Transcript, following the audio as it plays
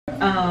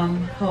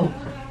Hope.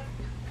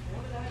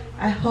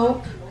 I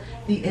hope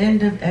the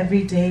end of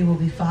every day will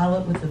be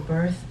followed with the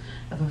birth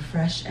of a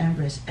fresh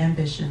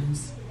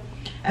ambitions.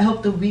 I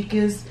hope the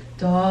weakest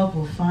dog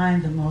will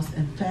find the most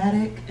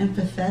empathetic, I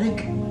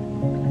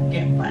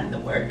can't find the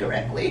word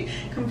correctly,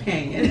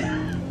 companion.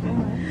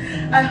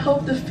 I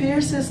hope the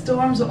fiercest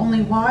storms will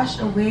only wash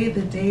away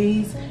the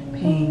day's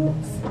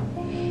pains.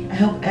 I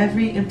hope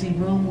every empty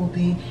room will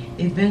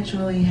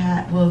eventually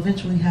have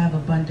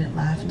abundant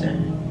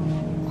laughter.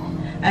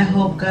 I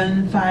hope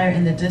gunfire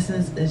in the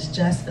distance is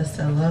just a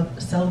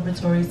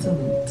celebratory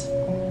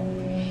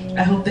salute.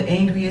 I hope the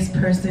angriest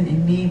person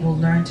in me will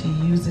learn to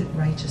use it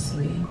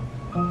righteously.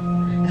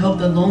 I hope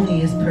the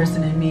loneliest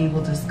person in me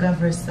will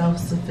discover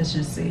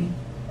self-sufficiency.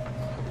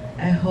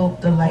 I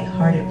hope the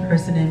light-hearted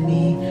person in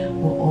me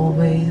will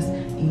always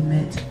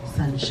emit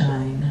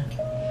sunshine.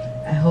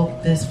 I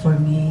hope this for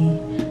me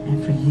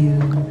and for you.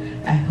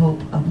 I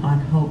hope upon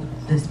hope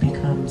this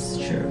becomes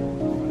true.